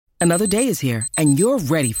Another day is here, and you're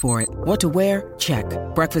ready for it. What to wear? Check.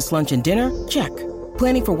 Breakfast, lunch, and dinner? Check.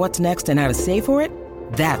 Planning for what's next and how to save for it?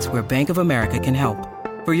 That's where Bank of America can help.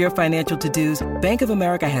 For your financial to-dos, Bank of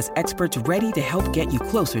America has experts ready to help get you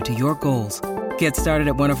closer to your goals. Get started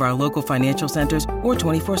at one of our local financial centers or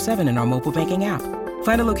 24/7 in our mobile banking app.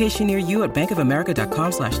 Find a location near you at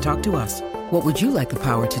bankofamerica.com/talktous. What would you like the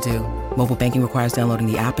power to do? Mobile banking requires downloading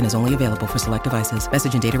the app and is only available for select devices.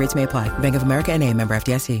 Message and data rates may apply. Bank of America N.A., member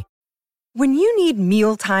FDIC. When you need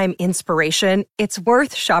mealtime inspiration, it's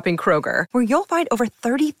worth shopping Kroger, where you'll find over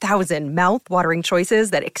 30,000 mouth-watering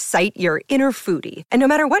choices that excite your inner foodie. And no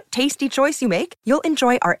matter what tasty choice you make, you'll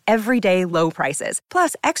enjoy our everyday low prices,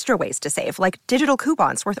 plus extra ways to save, like digital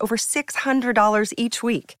coupons worth over $600 each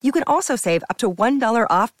week. You can also save up to $1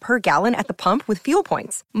 off per gallon at the pump with fuel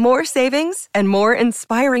points. More savings and more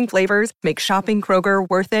inspiring flavors make shopping Kroger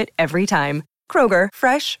worth it every time. Kroger,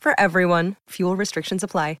 fresh for everyone. Fuel restrictions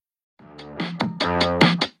apply.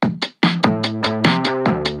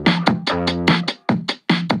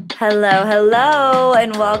 Hello,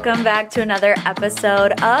 and welcome back to another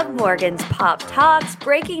episode of Morgan's Pop Talks,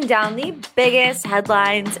 breaking down the biggest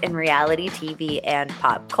headlines in reality TV and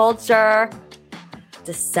pop culture.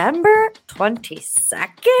 December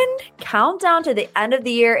 22nd, countdown to the end of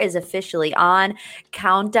the year is officially on.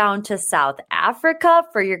 Countdown to South Africa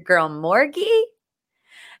for your girl Morgie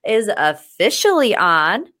is officially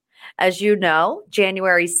on. As you know,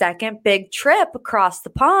 January 2nd, big trip across the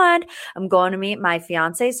pond. I'm going to meet my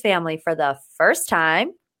fiance's family for the first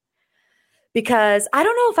time because I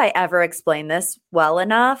don't know if I ever explained this well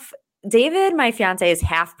enough. David, my fiance, is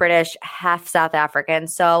half British, half South African.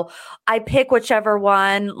 So I pick whichever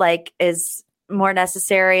one is more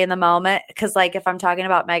necessary in the moment. Because if I'm talking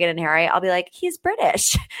about Meghan and Harry, I'll be like, he's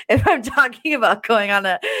British. If I'm talking about going on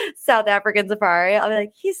a South African safari, I'll be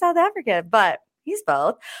like, he's South African. But he's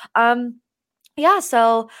both.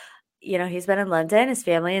 So, he's been in London, his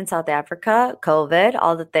family in South Africa, COVID,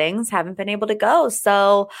 all the things, haven't been able to go.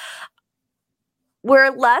 So we're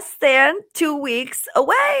less than 2 weeks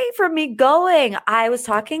away from me going. I was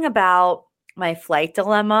talking about my flight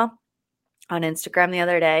dilemma on Instagram the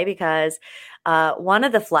other day because one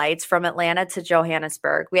of the flights from Atlanta to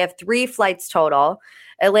Johannesburg, we have 3 flights total.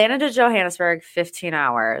 Atlanta to Johannesburg, 15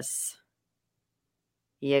 hours.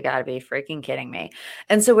 You gotta be freaking kidding me.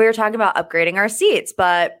 And so we were talking about upgrading our seats,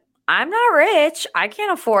 but I'm not rich. I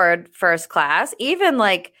can't afford first class. Even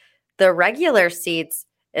the regular seats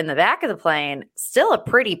in the back of the plane, still a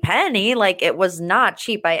pretty penny. It was not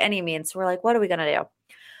cheap by any means. So we're like, what are we gonna do?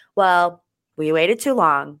 Well, we waited too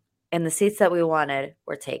long and the seats that we wanted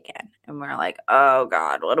were taken. And we're like, oh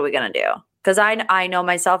God, what are we gonna do? Because I know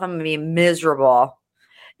myself, I'm gonna be miserable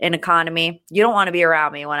in economy. You don't want to be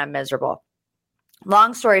around me when I'm miserable.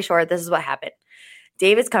 Long story short, this is what happened.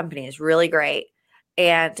 David's company is really great,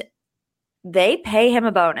 and they pay him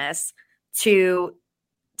a bonus to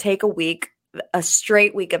take a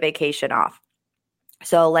straight week of vacation off.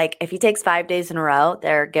 So, if he takes 5 days in a row,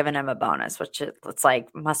 they're giving him a bonus, which it's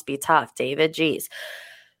must be tough, David. Geez.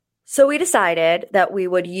 So we decided that we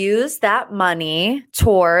would use that money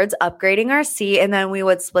towards upgrading our seat, and then we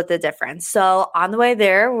would split the difference. So on the way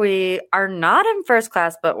there, we are not in first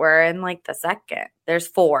class, but we're in the second. There's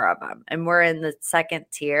 4 of them, and we're in the second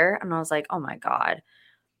tier. And I was like, oh my God,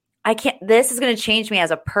 I can't, this is going to change me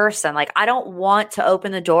as a person. I don't want to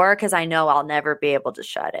open the door because I know I'll never be able to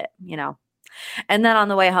shut it, And then on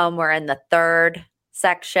the way home, we're in the 3rd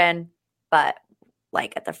section, but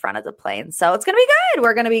at the front of the plane. So it's going to be good.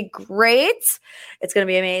 We're going to be great. It's going to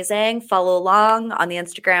be amazing. Follow along on the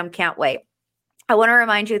Instagram. Can't wait. I want to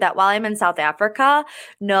remind you that while I'm in South Africa,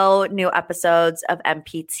 no new episodes of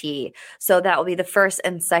MPT. So that will be the 1st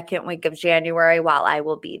and 2nd week of January while I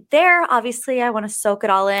will be there. Obviously, I want to soak it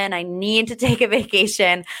all in. I need to take a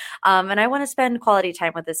vacation, and I want to spend quality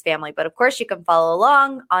time with this family. But of course, you can follow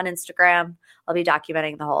along on Instagram. I'll be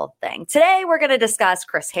documenting the whole thing. Today, we're going to discuss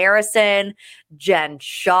Chris Harrison, Jen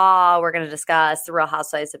Shaw. We're going to discuss the Real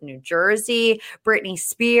Housewives of New Jersey, Britney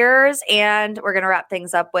Spears, and we're going to wrap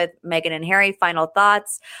things up with Meghan and Harry. Final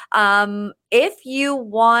thoughts. If you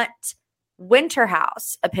want Winter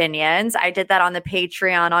House opinions, I did that on the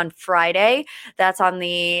Patreon on Friday. That's on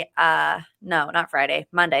the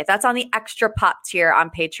Monday. That's on the extra pop tier on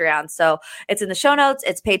Patreon. So it's in the show notes.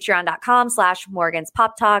 It's patreon.com/Morgan's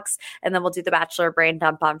Pop Talks. And then we'll do the Bachelor Brain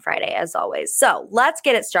Dump on Friday as always. So let's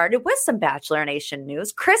get it started with some Bachelor Nation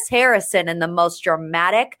news. Chris Harrison in the most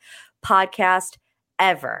dramatic podcast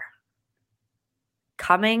ever,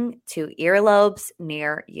 coming to earlobes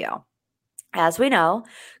near you. As we know,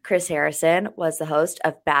 Chris Harrison was the host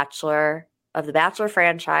of the Bachelor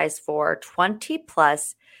franchise for 20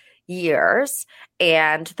 plus years.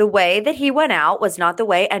 And the way that he went out was not the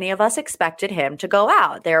way any of us expected him to go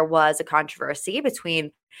out. There was a controversy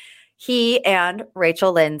between he and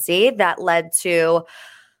Rachel Lindsay that led to,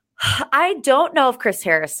 I don't know if Chris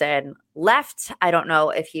Harrison left. I don't know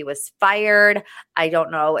if he was fired. I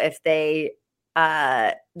don't know if they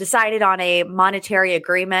decided on a monetary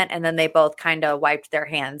agreement and then they both kind of wiped their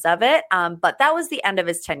hands of it. But that was the end of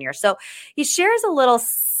his tenure. So he shares a little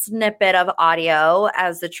snippet of audio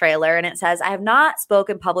as the trailer, and it says, I have not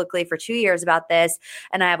spoken publicly for 2 years about this,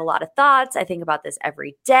 and I have a lot of thoughts. I think about this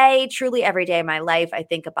every day, truly every day of my life. I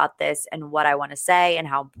think about this and what I want to say and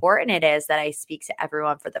how important it is that I speak to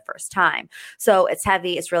everyone for the first time. So it's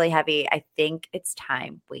heavy. It's really heavy. I think it's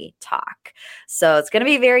time we talk. So it's going to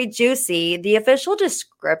be very juicy. The official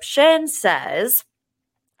description says,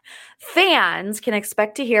 fans can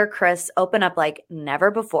expect to hear Chris open up like never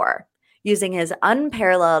before. Using his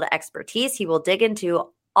unparalleled expertise, he will dig into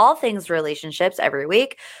all things relationships every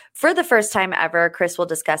week. For the first time ever, Chris will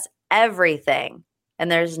discuss everything,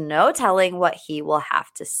 and there's no telling what he will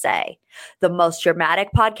have to say. The most dramatic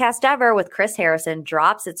podcast ever with Chris Harrison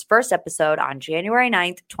drops its first episode on January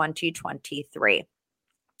 9th, 2023.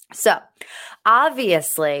 So,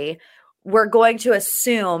 obviously, we're going to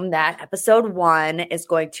assume that episode 1 is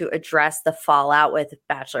going to address the fallout with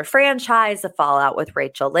Bachelor franchise, the fallout with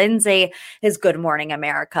Rachel Lindsay, his Good Morning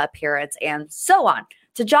America appearance, and so on.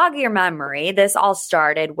 To jog your memory, this all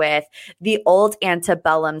started with the old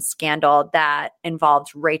antebellum scandal that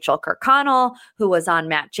involved Rachel Kirkconnell, who was on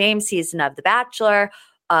Matt James' season of The Bachelor,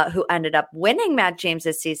 who ended up winning Matt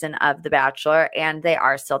James' season of The Bachelor, and they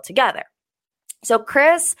are still together. So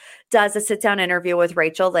Chris does a sit-down interview with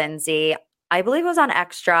Rachel Lindsay. I believe it was on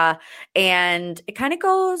Extra, and it kind of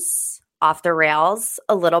goes off the rails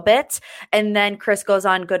a little bit. And then Chris goes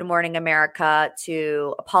on Good Morning America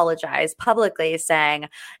to apologize publicly, saying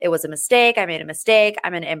it was a mistake. I made a mistake.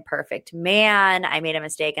 I'm an imperfect man. I made a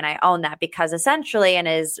mistake, and I own that, because essentially in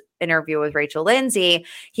his interview with Rachel Lindsay,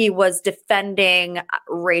 he was defending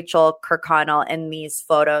Rachel Kirkconnell in these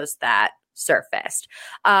photos that surfaced.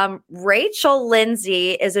 Rachel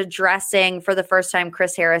Lindsay is addressing for the first time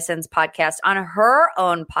Chris Harrison's podcast on her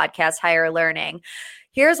own podcast, Higher Learning.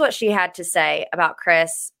 Here's what she had to say about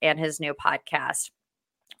Chris and his new podcast.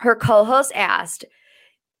 Her co-host asked,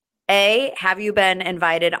 A, have you been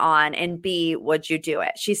invited on? And B, would you do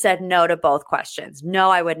it? She said no to both questions.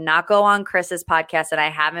 No, I would not go on Chris's podcast, and I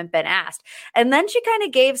haven't been asked. And then she kind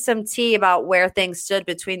of gave some tea about where things stood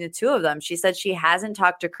between the two of them. She said she hasn't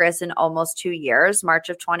talked to Chris in almost 2 years, March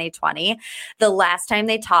of 2020. The last time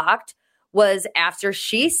they talked was after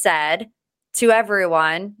she said to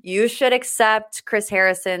everyone, you should accept Chris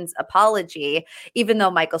Harrison's apology, even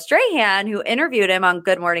though Michael Strahan, who interviewed him on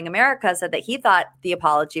Good Morning America, said that he thought the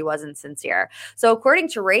apology wasn't sincere. So according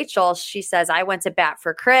to Rachel, she says, I went to bat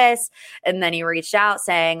for Chris, and then he reached out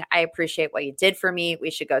saying, I appreciate what you did for me.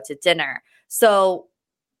 We should go to dinner. So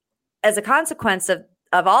as a consequence of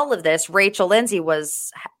all of this, Rachel Lindsay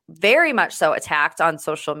was very much so attacked on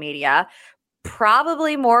social media,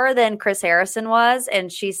 probably more than Chris Harrison was.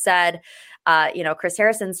 And she said, Chris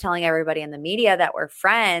Harrison's telling everybody in the media that we're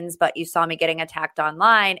friends, but you saw me getting attacked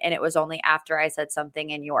online, and it was only after I said something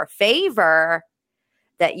in your favor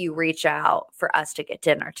that you reach out for us to get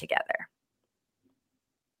dinner together.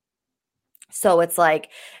 So it's like,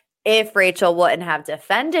 if Rachel wouldn't have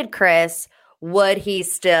defended Chris, would he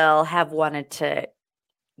still have wanted to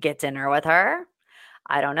get dinner with her?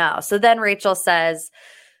 I don't know. So then Rachel says,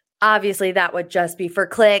 obviously, that would just be for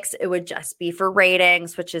clicks. It would just be for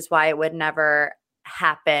ratings, which is why it would never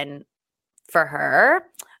happen for her.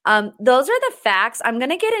 Those are the facts. I'm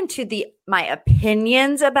going to get into my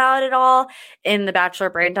opinions about it all in the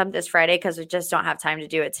Bachelor Brain Dump this Friday, because we just don't have time to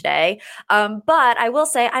do it today. But I will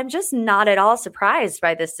say I'm just not at all surprised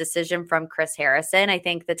by this decision from Chris Harrison. I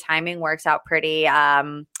think the timing works out pretty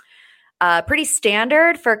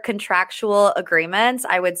standard for contractual agreements.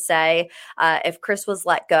 I would say if Chris was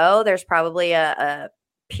let go, there's probably a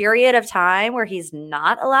period of time where he's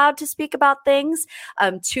not allowed to speak about things.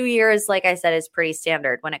 2 years, like I said, is pretty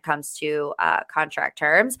standard when it comes to contract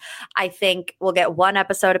terms. I think we'll get one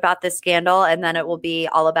episode about this scandal, and then it will be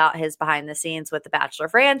all about his behind the scenes with the Bachelor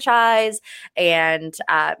franchise, and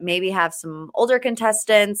maybe have some older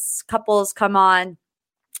couples come on.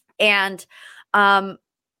 And I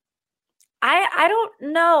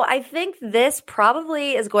don't know. I think this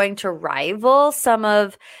probably is going to rival some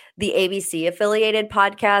of the ABC affiliated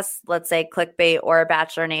podcasts, let's say Clickbait or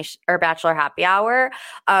Bachelor Nation or Bachelor Happy Hour,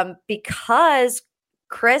 because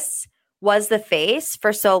Chris was the face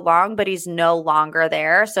for so long, but he's no longer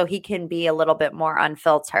there. So he can be a little bit more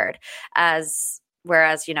unfiltered, as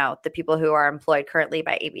Whereas, the people who are employed currently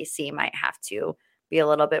by ABC might have to be a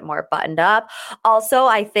little bit more buttoned up. Also,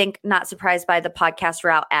 I think not surprised by the podcast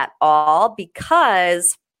route at all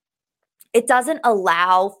because it doesn't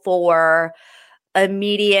allow for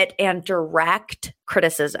immediate and direct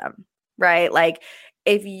criticism, right? Like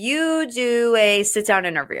if you do a sit-down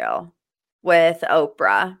interview with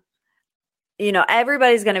Oprah,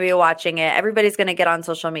 everybody's going to be watching it. Everybody's going to get on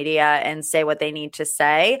social media and say what they need to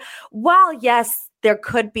say. While, yes, there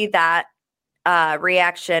could be that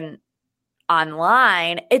reaction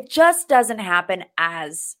online, it just doesn't happen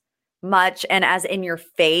as much and as in your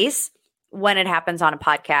face when it happens on a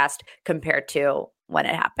podcast compared to when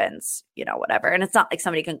it happens, whatever. And it's not like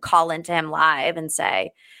somebody can call into him live and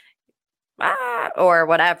say, or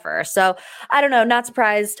whatever. So I don't know, not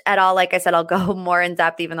surprised at all. Like I said, I'll go more in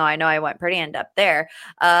depth, even though I know I went pretty in depth there.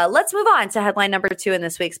 Let's move on to headline number 2 in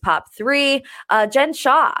this week's Pop 3. Jen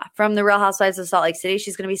Shaw from The Real Housewives of Salt Lake City.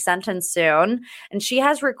 She's going to be sentenced soon. And she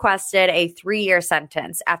has requested a 3-year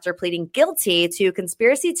sentence after pleading guilty to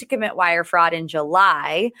conspiracy to commit wire fraud in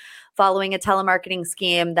July, following a telemarketing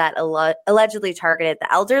scheme that allegedly targeted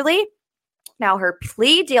the elderly. Now, her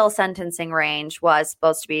plea deal sentencing range was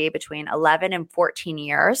supposed to be between 11 and 14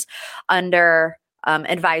 years under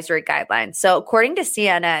advisory guidelines. So according to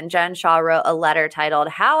CNN, Jen Shaw wrote a letter titled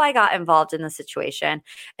 "How I Got Involved in the Situation."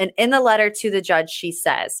 And in the letter to the judge, she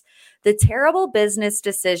says, "The terrible business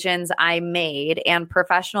decisions I made and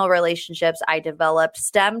professional relationships I developed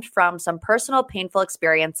stemmed from some personal painful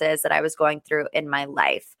experiences that I was going through in my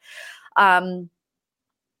life."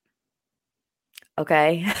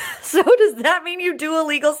 Okay. So does that mean you do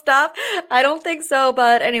illegal stuff? I don't think so.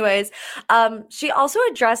 But anyways, she also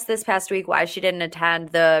addressed this past week why she didn't attend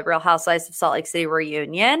the Real Housewives of Salt Lake City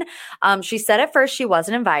reunion. She said at first she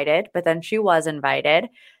wasn't invited, but then she was invited.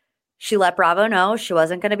 She let Bravo know she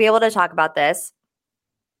wasn't going to be able to talk about this.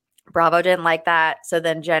 Bravo didn't like that. So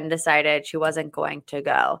then Jen decided she wasn't going to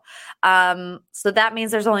go. So that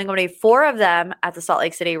means there's only going to be 4 of them at the Salt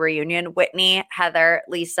Lake City reunion: Whitney, Heather,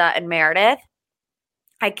 Lisa, and Meredith.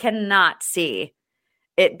 I cannot see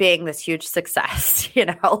it being this huge success.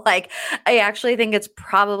 I actually think it's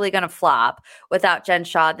probably going to flop without Jen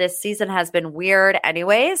Shaw. This season has been weird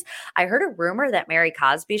anyways. I heard a rumor that Mary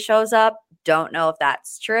Cosby shows up. Don't know if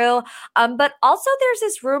that's true. But also there's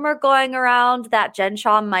this rumor going around that Jen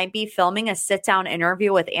Shaw might be filming a sit-down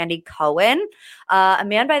interview with Andy Cohen. A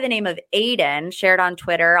man by the name of Aiden shared on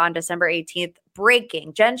Twitter on December 18th,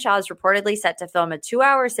 breaking: Jen Shaw is reportedly set to film a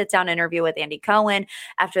 2-hour sit-down interview with Andy Cohen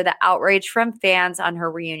after the outrage from fans on her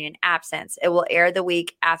reunion absence. It will air the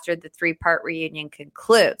week after the 3-part reunion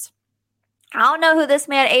concludes. I don't know who this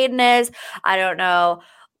man Aiden is. I don't know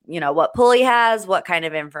what pull he has, what kind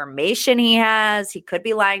of information he has. He could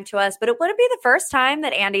be lying to us, but it wouldn't be the first time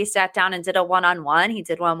that Andy sat down and did a one-on-one. He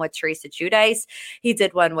did one with Teresa Giudice. He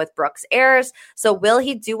did one with Brooks Ayers. So will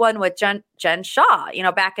he do one with Jen Shaw?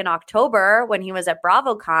 Back in October when he was at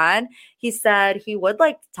BravoCon, he said he would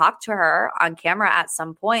like to talk to her on camera at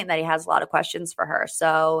some point, that he has a lot of questions for her.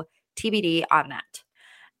 So TBD on that.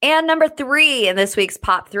 And number 3 in this week's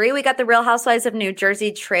Pop 3, we got the Real Housewives of New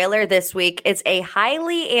Jersey trailer this week. It's a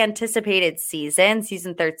highly anticipated season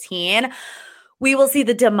 13. We will see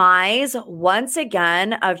the demise once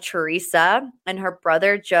again of Teresa and her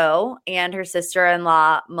brother Joe and her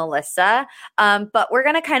sister-in-law Melissa. But we're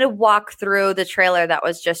going to kind of walk through the trailer that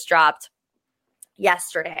was just dropped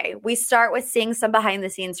yesterday. We start with seeing some behind the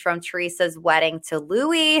scenes from Teresa's wedding to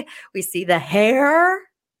Louis. We see the hair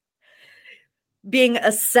being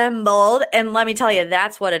assembled. And let me tell you,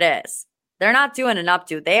 that's what it is. They're not doing an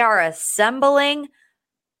updo. They are assembling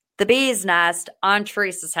the bee's nest on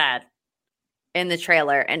Teresa's head in the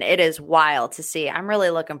trailer. And it is wild to see. I'm really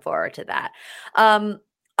looking forward to that.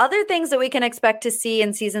 Other things that we can expect to see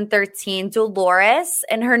in season 13, Dolores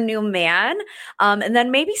and her new man, and then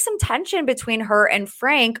maybe some tension between her and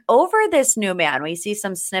Frank over this new man. We see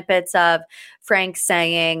some snippets of Frank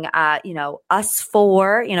saying, us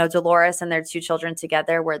 4, Dolores and their 2 children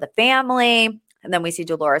together, we're the family. And then we see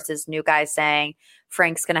Dolores's new guy saying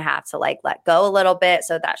Frank's going to have to let go a little bit.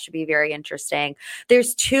 So that should be very interesting.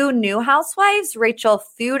 There's 2 new housewives, Rachel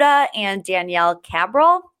Fuda and Danielle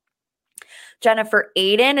Cabral. Jennifer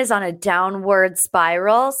Aiden is on a downward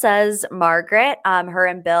spiral, says Margaret. Her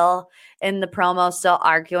and Bill in the promo still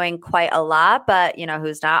arguing quite a lot, but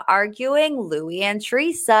who's not arguing? Louis and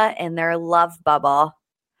Teresa in their love bubble.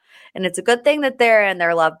 And it's a good thing that they're in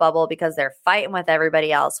their love bubble because they're fighting with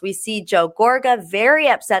everybody else. We see Joe Gorga very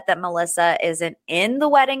upset that Melissa isn't in the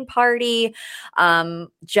wedding party.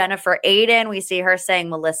 Jennifer Aiden, we see her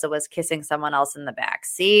saying Melissa was kissing someone else in the back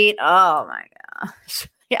seat. Oh my gosh.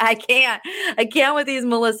 I can't. I can't with these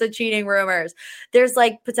Melissa cheating rumors. There's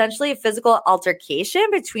like potentially a physical altercation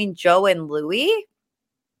between Joe and Louis.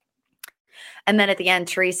 And then at the end,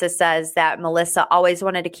 Teresa says that Melissa always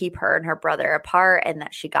wanted to keep her and her brother apart and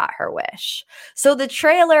that she got her wish. So the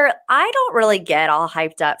trailer, I don't really get all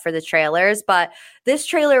hyped up for the trailers, but this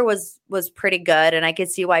trailer was pretty good and I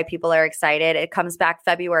could see why people are excited. It comes back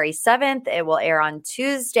February 7th. It will air on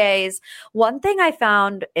Tuesdays. One thing I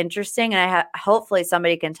found interesting, and hopefully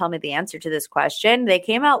somebody can tell me the answer to this question. They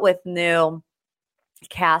came out with new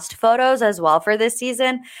cast photos as well for this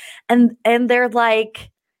season. And they're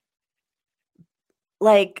like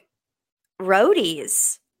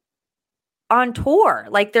roadies on tour.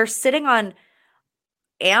 Like they're sitting on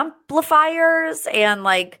amplifiers and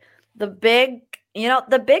like the big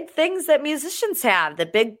things that musicians have, the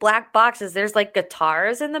big black boxes. There's like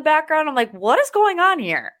guitars in the background. I'm like, what is going on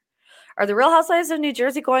here? Are the Real Housewives of New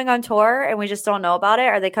Jersey going on tour and we just don't know about it?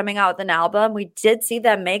 Are they coming out with an album? We did see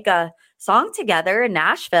them make a song together in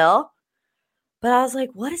Nashville. But I was like,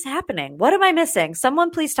 what is happening? What am I missing? Someone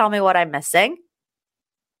please tell me what I'm missing.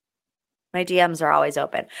 My DMs are always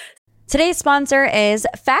open. Today's sponsor is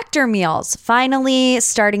Factor Meals. Finally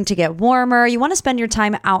starting to get warmer. You want to spend your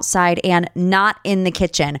time outside and not in the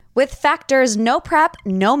kitchen with Factor's no prep,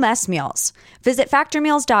 no mess meals. Visit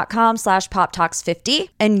factormeals.com/poptalks50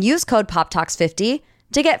 and use code poptalks50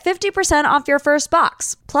 to get 50% off your first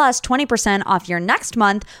box, plus 20% off your next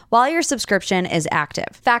month while your subscription is active.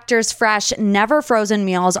 Factor's fresh, never frozen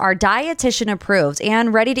meals are dietitian approved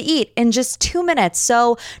and ready to eat in just 2 minutes.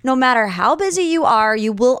 So no matter how busy you are,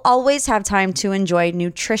 you will always have time to enjoy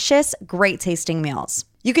nutritious, great tasting meals.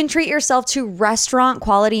 You can treat yourself to restaurant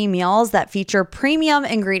quality meals that feature premium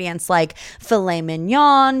ingredients like filet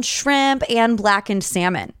mignon, shrimp, and blackened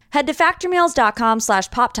salmon. Head to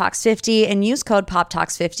factormeals.com/poptalks50 and use code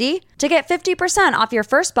poptalks50 to get 50% off your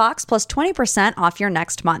first box plus 20% off your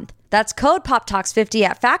next month. That's code poptalks50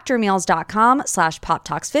 at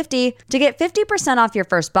factormeals.com/poptalks50 to get 50% off your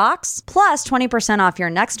first box plus 20% off your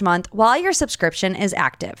next month while your subscription is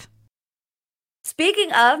active.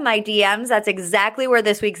 Speaking of my DMs, that's exactly where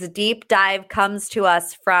this week's deep dive comes to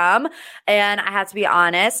us from. And I have to be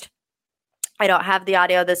honest, I don't have the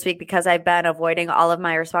audio this week because I've been avoiding all of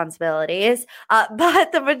my responsibilities.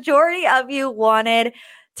 But the majority of you wanted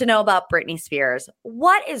to know about Britney Spears.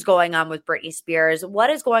 What is going on with Britney Spears?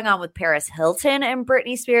 What is going on with Paris Hilton and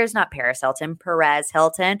Britney Spears? Not Paris Hilton, Perez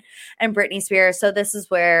Hilton and Britney Spears. So this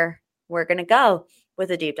is where we're going to go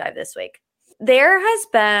with a deep dive this week. There has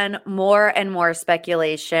been more and more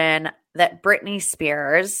speculation that Britney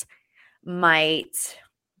Spears might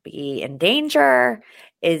be in danger,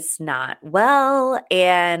 is not well.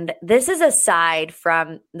 And this is aside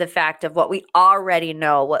from the fact of what we already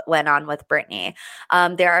know what went on with Britney.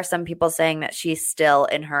 There are some people saying that she's still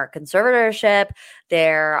in her conservatorship.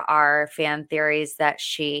 There are fan theories that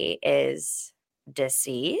she is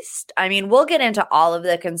deceased. I mean, we'll get into all of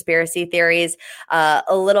the conspiracy theories a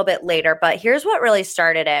little bit later, but here's what really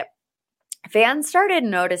started it. Fans started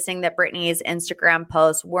noticing that Britney's Instagram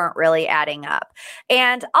posts weren't really adding up.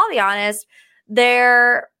 And I'll be honest,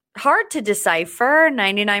 they're hard to decipher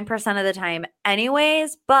 99% of the time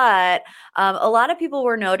anyways, but a lot of people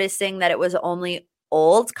were noticing that it was only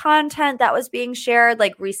old content that was being shared,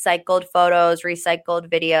 like recycled photos, recycled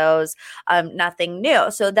videos, nothing new.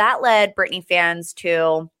 So that led Britney fans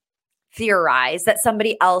to theorize that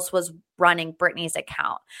somebody else was running Britney's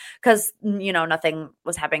account because, nothing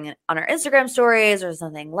was happening on her Instagram stories. There's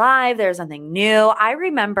nothing live. There's nothing new. I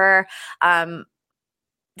remember the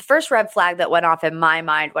first red flag that went off in my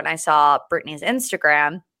mind when I saw Britney's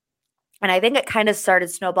Instagram, and I think it kind of started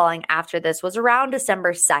snowballing after this, was around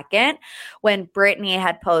December 2nd when Britney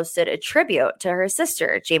had posted a tribute to her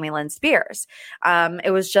sister, Jamie Lynn Spears.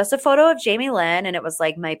 It was just a photo of Jamie Lynn, and it was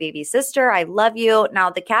like, "My baby sister, I love you." Now,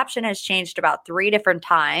 the caption has changed about 3 different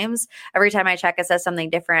times. Every time I check, it says something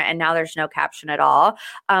different, and now there's no caption at all.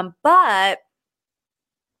 But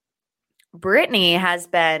Britney has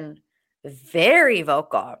been very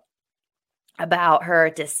vocal about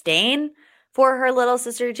her disdain for her little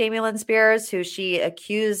sister, Jamie Lynn Spears, who she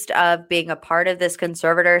accused of being a part of this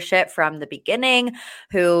conservatorship from the beginning,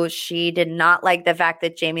 who she did not like the fact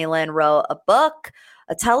that Jamie Lynn wrote a book,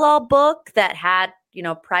 a tell-all book that had,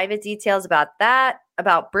 private details about that,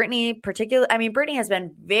 about Britney particularly. I mean, Britney has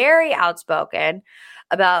been very outspoken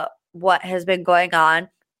about what has been going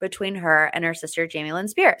on between her and her sister, Jamie Lynn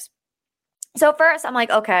Spears. So first, I'm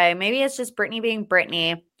like, okay, maybe it's just Britney being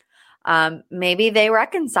Britney. Maybe they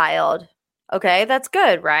reconciled. Okay, that's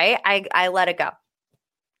good, right? I let it go.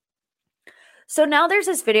 So now there's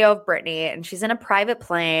this video of Britney, and she's in a private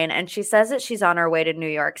plane, and she says that she's on her way to New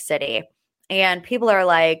York City. And people are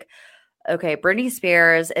like, okay, Britney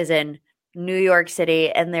Spears is in New York City,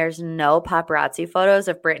 and there's no paparazzi photos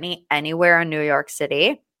of Britney anywhere in New York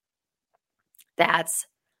City. That's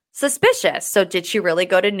suspicious. So did she really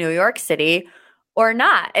go to New York City or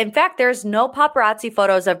not? In fact, there's no paparazzi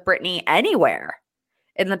photos of Britney anywhere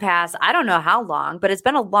in the past. I don't know how long, but it's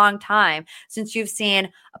been a long time since you've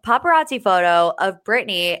seen a paparazzi photo of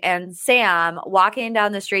Britney and Sam walking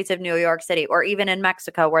down the streets of New York City, or even in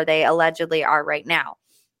Mexico where they allegedly are right now.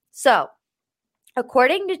 So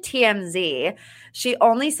according to TMZ, she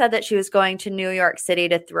only said that she was going to New York City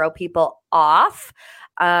to throw people off.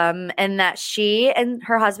 And that she and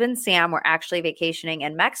her husband, Sam, were actually vacationing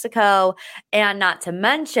in Mexico. And not to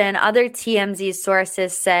mention, other TMZ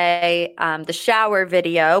sources say the shower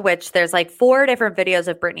video, which there's like 4 different videos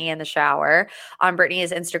of Britney in the shower on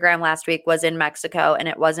Britney's Instagram last week, was in Mexico, and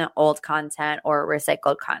it wasn't old content or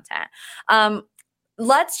recycled content.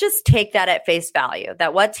 Let's just take that at face value,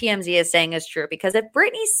 that what TMZ is saying is true. Because if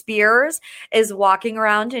Britney Spears is walking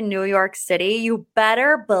around in New York City, you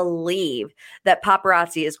better believe that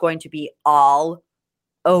paparazzi is going to be all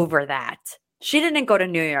over that. She didn't go to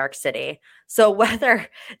New York City. So whether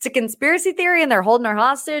it's a conspiracy theory and they're holding her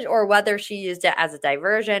hostage, or whether she used it as a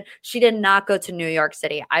diversion, she did not go to New York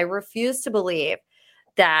City. I refuse to believe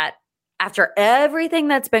that after everything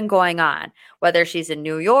that's been going on, whether she's in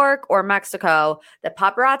New York or Mexico, the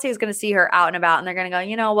paparazzi is going to see her out and about, and they're going to go,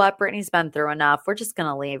 you know what, Britney's been through enough. We're just going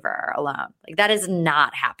to leave her alone. Like, that is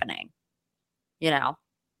not happening, you know?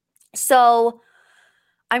 So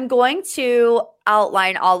I'm going to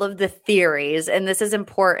outline all of the theories, and this is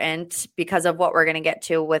important because of what we're going to get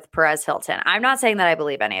to with Perez Hilton. I'm not saying that I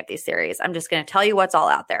believe any of these theories. I'm just going to tell you what's all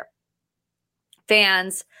out there.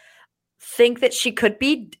 Fans think that she could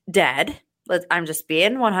be dead. I'm just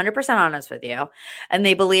being 100% honest with you. And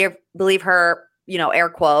they believe her, you know, air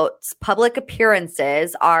quotes, public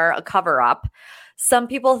appearances are a cover-up. Some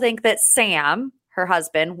people think that Sam, her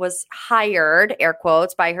husband, was hired, air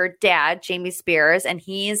quotes, by her dad, Jamie Spears, and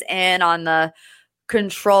he's in on the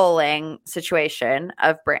controlling situation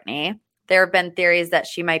of Britney. There have been theories that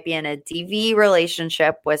she might be in a DV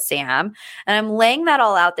relationship with Sam. And I'm laying that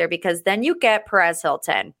all out there because then you get Perez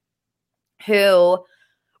Hilton, who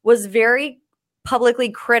was very publicly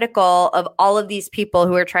critical of all of these people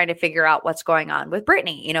who are trying to figure out what's going on with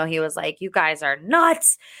Britney. You know, he was like, you guys are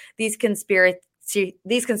nuts. These conspiracy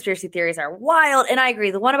theories are wild. And I agree.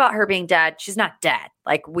 The one about her being dead, she's not dead.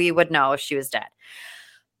 Like, we would know if she was dead.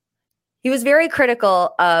 He was very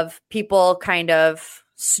critical of people kind of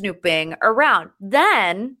snooping around.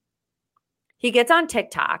 Then he gets on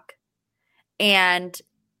TikTok and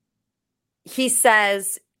he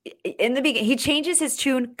says, in the beginning, he changes his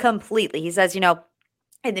tune completely. He says, you know,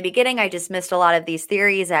 in the beginning, I dismissed a lot of these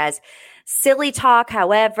theories as silly talk.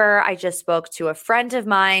 However, I just spoke to a friend of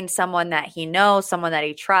mine, someone that he knows, someone that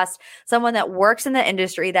he trusts, someone that works in the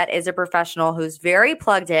industry that is a professional who's very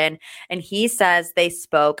plugged in. And he says they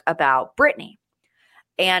spoke about Britney.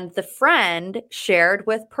 And the friend shared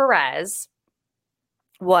with Perez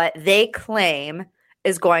what they claim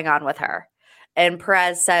is going on with her. And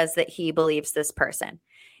Perez says that he believes this person.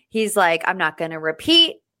 He's like, I'm not going to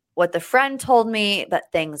repeat what the friend told me,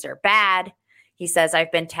 but things are bad. He says,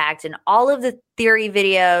 I've been tagged in all of the theory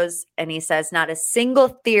videos. And he says, not a single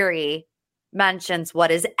theory mentions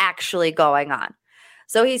what is actually going on.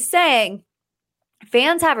 So he's saying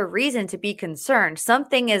fans have a reason to be concerned.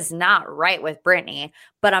 Something is not right with Britney,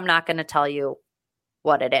 but I'm not going to tell you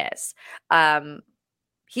what it is.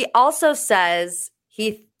 He also says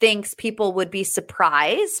he thinks people would be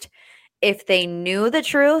surprised if they knew the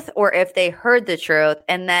truth or if they heard the truth,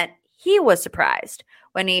 and that he was surprised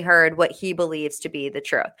when he heard what he believes to be the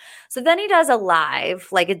truth. So then he does a live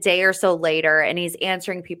like a day or so later, and he's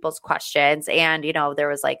answering people's questions. And, you know, there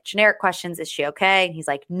was like generic questions. Is she okay? And he's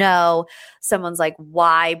like, no. Someone's like,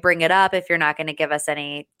 why bring it up if you're not going to give us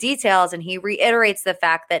any details? And he reiterates the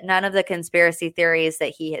fact that none of the conspiracy theories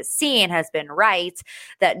that he has seen has been right,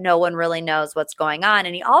 that no one really knows what's going on.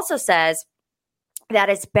 And he also says that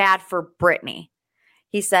it's bad for Britney.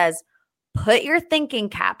 He says, put your thinking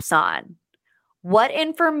caps on. What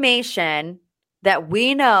information that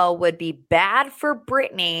we know would be bad for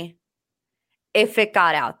Britney if it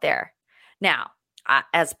got out there? Now,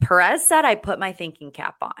 as Perez said, I put my thinking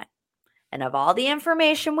cap on. And of all the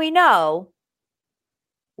information we know,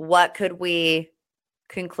 what could we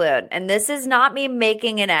conclude? And this is not me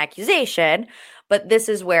making an accusation, but this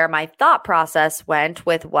is where my thought process went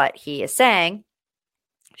with what he is saying.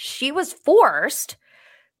 She was forced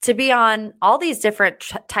to be on all these different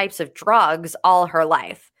types of drugs all her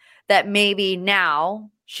life, that maybe now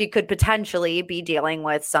she could potentially be dealing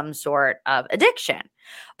with some sort of addiction.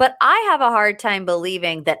 But I have a hard time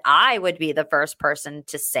believing that I would be the first person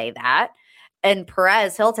to say that. And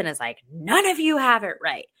Perez Hilton is like, none of you have it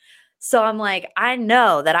right. So I'm like, I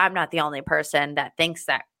know that I'm not the only person that thinks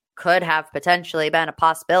that could have potentially been a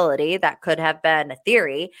possibility, that could have been a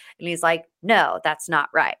theory. And he's like, no, that's not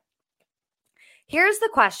right. Here's the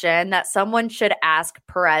question that someone should ask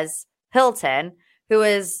Perez Hilton, who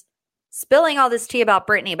is spilling all this tea about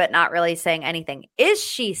Britney, but not really saying anything. Is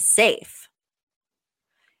she safe?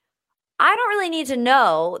 I don't really need to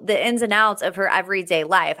know the ins and outs of her everyday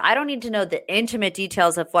life. I don't need to know the intimate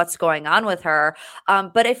details of what's going on with her.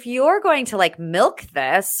 But if you're going to like milk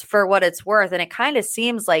this for what it's worth, and it kind of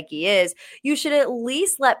seems like he is, you should at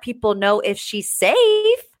least let people know if she's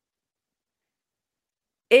safe,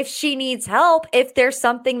 if she needs help, if there's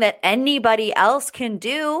something that anybody else can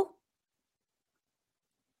do.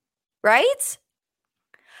 Right?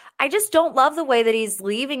 I just don't love the way that he's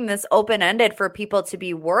leaving this open-ended for people to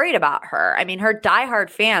be worried about her. I mean, her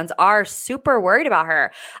diehard fans are super worried about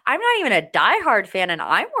her. I'm not even a diehard fan, and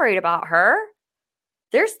I'm worried about her.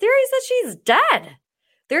 There's theories that she's dead.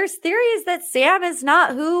 There's theories that Sam is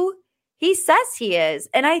not who he says he is.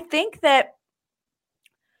 And I think that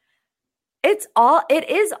it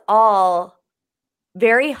is all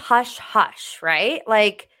very hush-hush, right?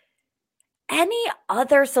 Like, any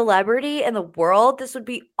other celebrity in the world, this would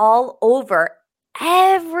be all over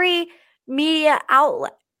every media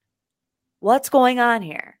outlet. What's going on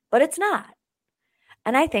here? But it's not.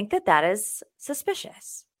 And I think that that is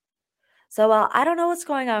suspicious. So I don't know what's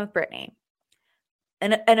going on with Britney.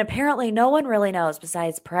 And apparently no one really knows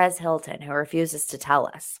besides Perez Hilton, who refuses to tell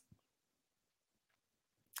us.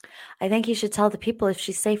 I think he should tell the people if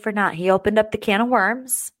she's safe or not. He opened up the can of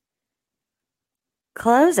worms.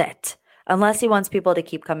 Close it. Unless he wants people to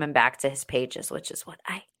keep coming back to his pages, which is what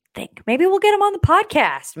I think. Maybe we'll get him on the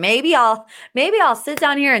podcast. Maybe I'll sit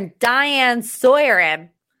down here and Diane Sawyer him and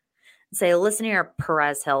say, listen here,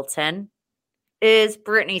 Perez Hilton, is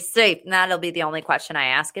Britney safe? And that'll be the only question I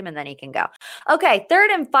ask him, and then he can go. Okay,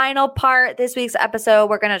 third and final part, this week's episode,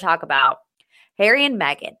 we're going to talk about Harry and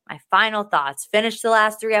Meghan. My final thoughts. Finished the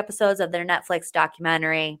last 3 episodes of their Netflix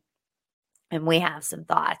documentary, and we have some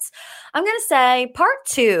thoughts. I'm going to say part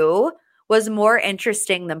 2 was more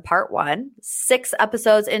interesting than part 1. 6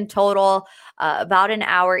 episodes in total, about an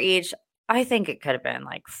hour each. I think it could have been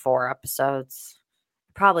like 4 episodes.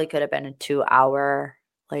 Probably could have been a 2-hour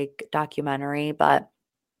like documentary, but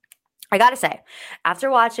I gotta say, after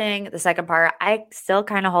watching the second part, I still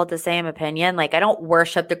kind of hold the same opinion. Like, I don't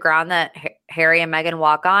worship the ground that Harry and Meghan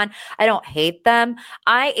walk on. I don't hate them.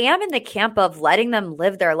 I am in the camp of letting them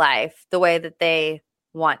live their life the way that they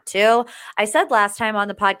want to. I said last time on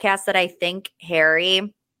the podcast that I think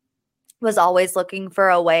Harry was always looking for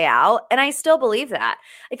a way out, and I still believe that.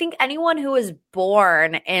 I think anyone who is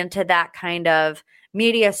born into that kind of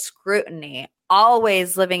media scrutiny,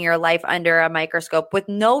 always living your life under a microscope with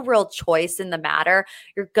no real choice in the matter,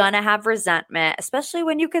 you're going to have resentment, especially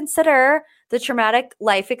when you consider the traumatic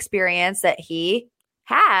life experience that he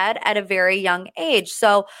had at a very young age.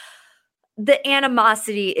 So the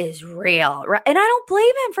animosity is real, right? And I don't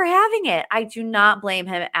blame him for having it. I do not blame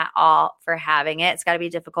him at all for having it. It's got to be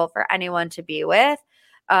difficult for anyone to be with,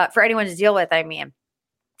 for anyone to deal with, I mean.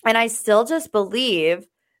 And I still just believe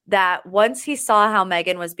that once he saw how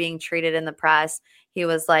Meghan was being treated in the press, he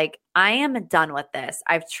was like, I am done with this.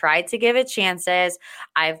 I've tried to give it chances.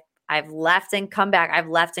 I've left and come back. I've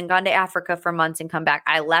left and gone to Africa for months and come back.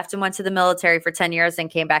 I left and went to the military for 10 years and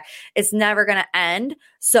came back. It's never going to end.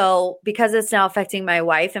 So because it's now affecting my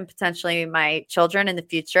wife and potentially my children in the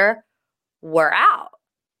future, we're out.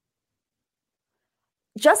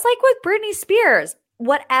 Just like with Britney Spears,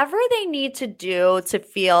 whatever they need to do to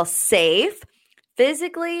feel safe,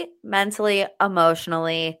 physically, mentally,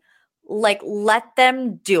 emotionally, like, let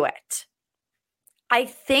them do it. I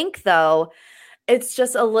think, though, it's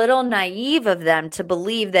just a little naive of them to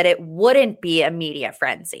believe that it wouldn't be a media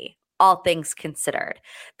frenzy, all things considered,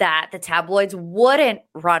 that the tabloids wouldn't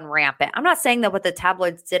run rampant. I'm not saying that what the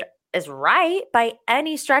tabloids did is right by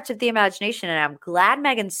any stretch of the imagination, and I'm glad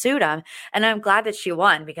Meghan sued them, and I'm glad that she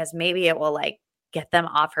won, because maybe it will, like, get them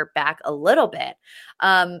off her back a little bit.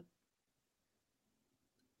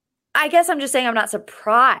 I guess I'm just saying I'm not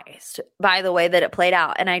surprised by the way that it played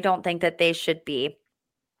out, and I don't think that they should be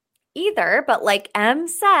either. But like Meghan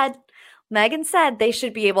said, they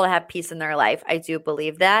should be able to have peace in their life. I do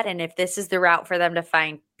believe that. And if this is the route for them to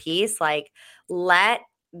find peace, like, let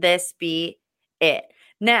this be it.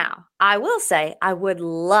 Now, I will say I would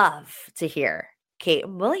love to hear Kate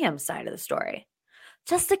and William's side of the story,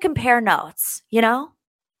 just to compare notes, you know?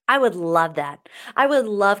 I would love that. I would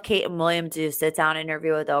love Kate and William to sit down and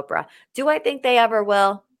interview with Oprah. Do I think they ever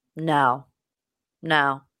will? No.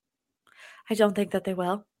 I don't think that they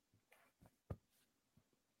will.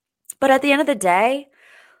 But at the end of the day,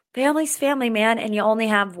 family's family, man, and you only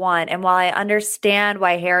have one. And while I understand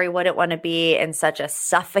why Harry wouldn't want to be in such a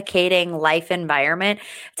suffocating life environment,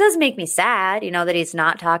 it does make me sad, that he's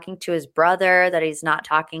not talking to his brother, that he's not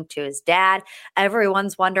talking to his dad.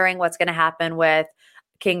 Everyone's wondering what's going to happen with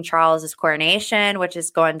King Charles's coronation, which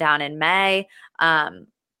is going down in May.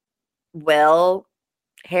 Will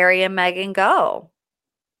Harry and Meghan go?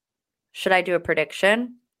 Should I do a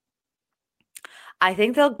prediction? I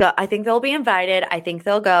think they'll go. I think they'll be invited. I think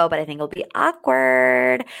they'll go, but I think it'll be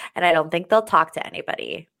awkward. And I don't think they'll talk to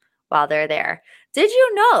anybody while they're there. Did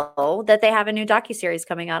you know that they have a new docuseries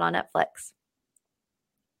coming out on Netflix?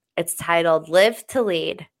 It's titled Live to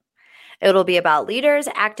Lead. It'll be about leaders,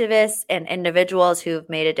 activists, and individuals who've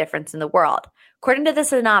made a difference in the world. According to the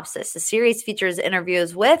synopsis, the series features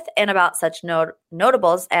interviews with and about such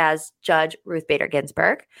notables as Judge Ruth Bader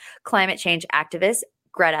Ginsburg, climate change activist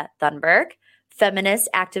Greta Thunberg, feminist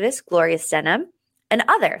activist Gloria Steinem, and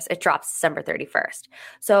others. It drops December 31st.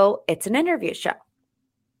 So it's an interview show.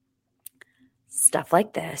 Stuff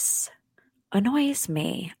like this annoys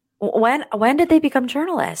me. When did they become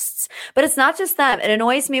journalists? But it's not just them. It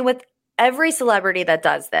annoys me with every celebrity that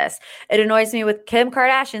does this. It annoys me with Kim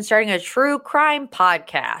Kardashian starting a true crime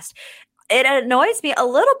podcast. It annoys me a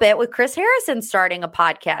little bit with Chris Harrison starting a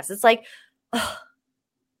podcast. It's like, ugh.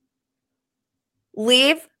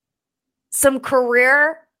 Leave some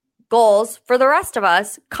career goals for the rest of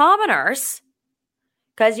us commoners.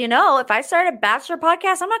 Because, if I start a Bachelor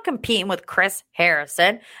podcast, I'm not competing with Chris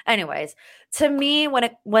Harrison. Anyways, to me,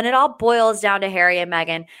 when it all boils down to Harry and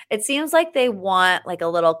Meghan, it seems like they want like a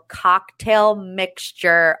little cocktail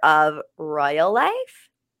mixture of royal life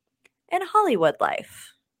and Hollywood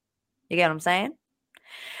life. You get what I'm saying?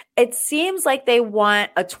 It seems like they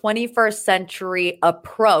want a 21st century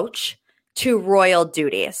approach to royal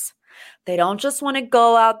duties. They don't just want to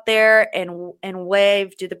go out there and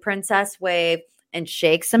wave, do the princess wave, and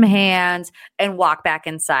shake some hands and walk back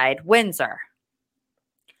inside Windsor.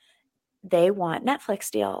 They want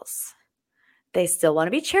Netflix deals. They still want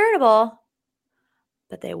to be charitable,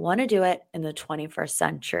 but they want to do it in the 21st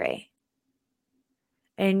century.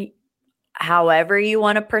 And however you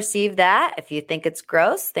want to perceive that, if you think it's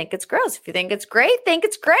gross, think it's gross. If you think it's great, think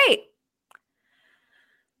it's great.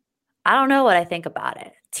 I don't know what I think about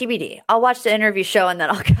it. TBD. I'll watch the interview show and then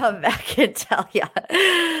I'll come back and tell you.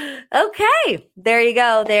 Okay, there you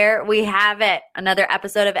go. There we have it. Another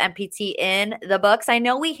episode of MPT in the books. I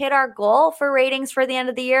know we hit our goal for ratings for the end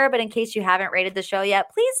of the year, but in case you haven't rated the show yet,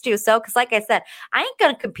 please do so. Because like I said, I ain't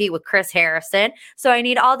going to compete with Chris Harrison. So I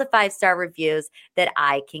need all the 5-star reviews that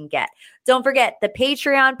I can get. Don't forget the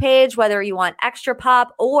Patreon page, whether you want extra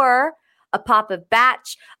pop or a pop of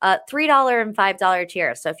batch, $3 and $5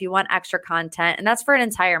 tiers. So if you want extra content, and that's for an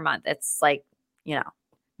entire month, it's like,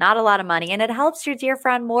 not a lot of money. And it helps your dear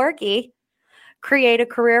friend Morgie create a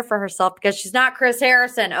career for herself because she's not Chris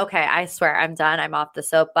Harrison. Okay, I swear I'm done. I'm off the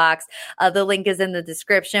soapbox. The link is in the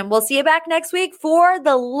description. We'll see you back next week for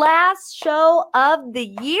the last show of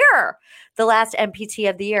the year, the last MPT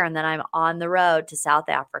of the year. And then I'm on the road to South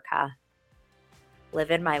Africa,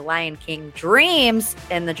 living my Lion King dreams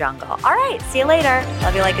in the jungle. All right, see you later.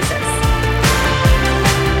 Love you like a sis.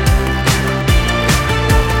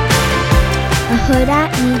 A Huda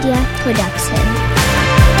Media Production.